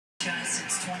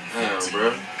Damn,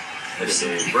 bro. That is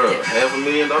a, bro,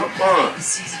 $500,000 bond.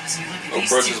 No,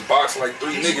 bro, just boxed like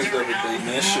 3 niggas the other day,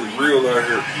 man. Shit real out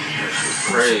here. That shit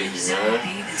crazy, man.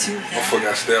 Motherfucker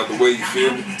got stabbed away, you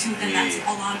feel me?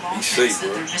 Yeah. Be safe,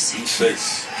 bro. Be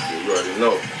safe. Yeah, you already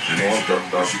know. You know I'm talking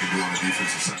about. You can do on the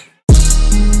defensive side.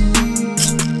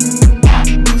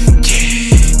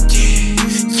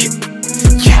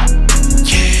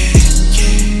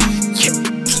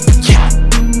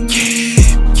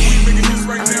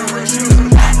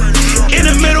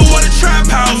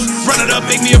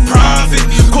 Make me a profit.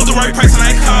 Quote the right price and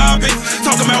I cop it.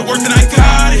 Talking about worth and I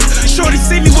got it. Shorty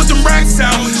see me with them racks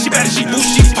out. She bad as she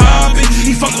boost, she poppin'.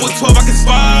 He fucking with 12, I can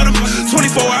spot him.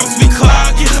 24 hours we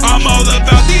clockin'. I'm all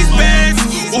about these bands.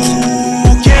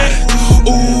 Ooh, yeah.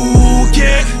 Ooh,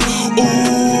 yeah.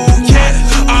 Ooh, yeah.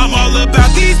 I'm all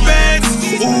about these bands.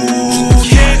 Ooh,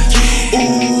 yeah.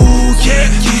 Ooh, yeah.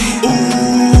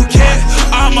 Ooh, yeah.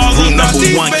 I'm all about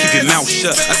these bands. Keep your mouth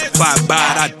shut. I supply by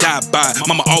it, I die by it.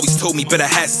 Mama always told me better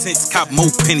have sense, cop more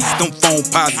pennies, don't phone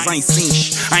pauses. I ain't seen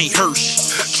shit, I ain't heard shit.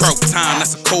 Drought time,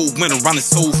 that's a cold winter. Running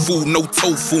soul food, no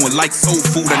tofu, and like soul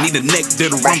food, I need a neck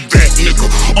diddle. I'm back, nigga.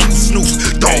 Uncle Snoop,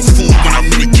 dog food when I'm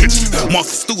in the kitchen.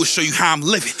 Martha Stewart show you how I'm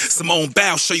living. Simone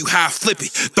Bow show you how I flip it.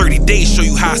 30 days show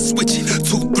you how I switch it.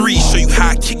 2, 3 show you how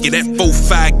I kick it. That 4,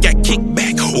 5 got kicked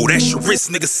back. Oh, that's your wrist,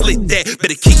 nigga. Slit that.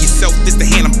 Better kick yourself. This the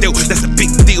hand I'm dealt. That's a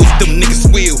big deal. Them niggas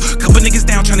will. Couple niggas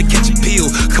down trying to catch a pill.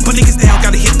 Couple niggas down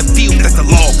gotta hit the field. That's the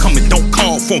law coming. Don't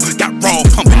call for him. Got raw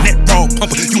pumping. That raw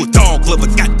pumping. You a dog lover.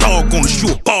 Got dog on us.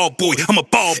 You a ball boy. I'm a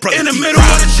ball brother. In the middle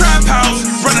of the trap house.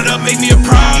 Run it up, make me a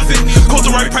profit. Quote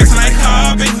the right price and I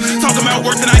cop it. Talking about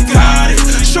worth and I got it.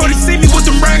 Shorty see me with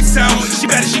them racks out. She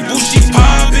bad as she boost, she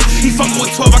poppin'. He fucking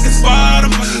with 12, I can spot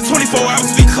him. 24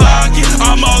 hours we clockin'.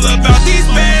 I'm all about these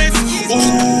bands.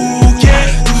 Ooh,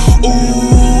 yeah.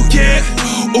 Ooh, yeah.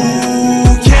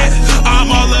 Ooh, yeah. I'm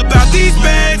all about these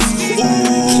bands.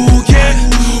 Ooh, yeah.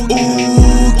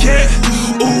 Ooh, yeah.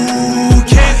 Ooh,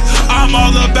 yeah. I'm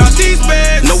all about these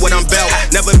bands. Know what I'm about.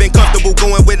 Never been comfortable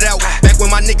going without. Back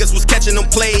when my niggas was catching them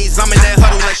plays, I'm in that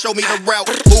huddle and show me the route.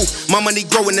 Ooh, my money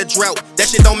grow in the drought. That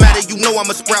shit don't matter, you know I'm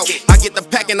a sprout. I get the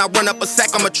pack and I run up a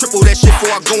sack. I'ma triple that shit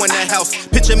before I go in that house.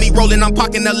 Picture me rolling, I'm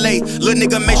parking LA. Little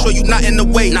nigga, make sure you not in the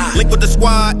way. Link with the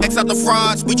squad, X out the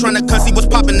frauds. We tryna cuss, see what's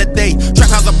poppin' today. Trap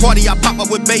house a party, I pop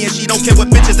up with Bay and she don't care what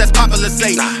bitches that's popular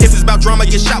say. If it's about drama,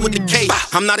 get shot with the K.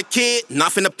 I'm not a kid,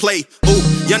 not finna play. Ooh,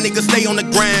 young niggas stay on the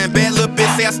grind. Bad little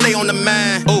bitch say I stay on the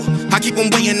mind. Ooh, I keep them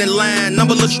waiting in line.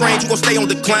 Number look strange, you gon' stay on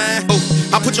decline. Ooh,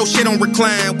 I put your shit on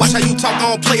recline. Watch how you talk, I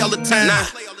don't play all the time.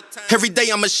 Every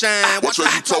day I'ma shine. Watch how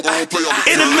you talk, I don't play all the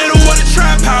time. In the middle of the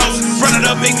trap house. Run it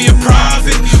up, make me a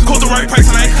profit. Quote the right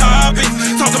price and I cop it.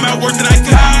 Talking about worth and I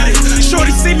got it.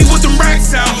 Shorty see me with them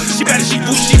racks out. She bad as she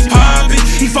boost, she poppin'.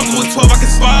 He fucking with 12, I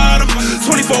can spot him.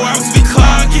 24 hours we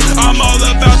clockin'. I'm all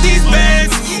about these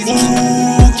bands.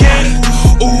 Ooh, yeah.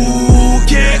 Ooh,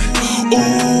 yeah.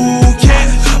 Ooh,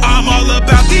 yeah. I'm all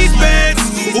about these bands.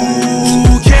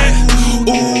 Ooh,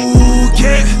 yeah. Ooh,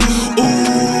 yeah.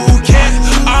 Ooh, yeah.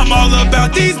 I'm all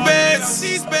about these bands.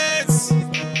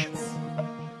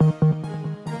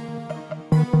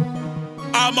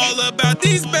 I'm all about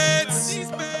these bands.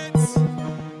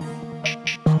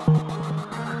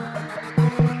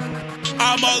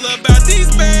 I'm all about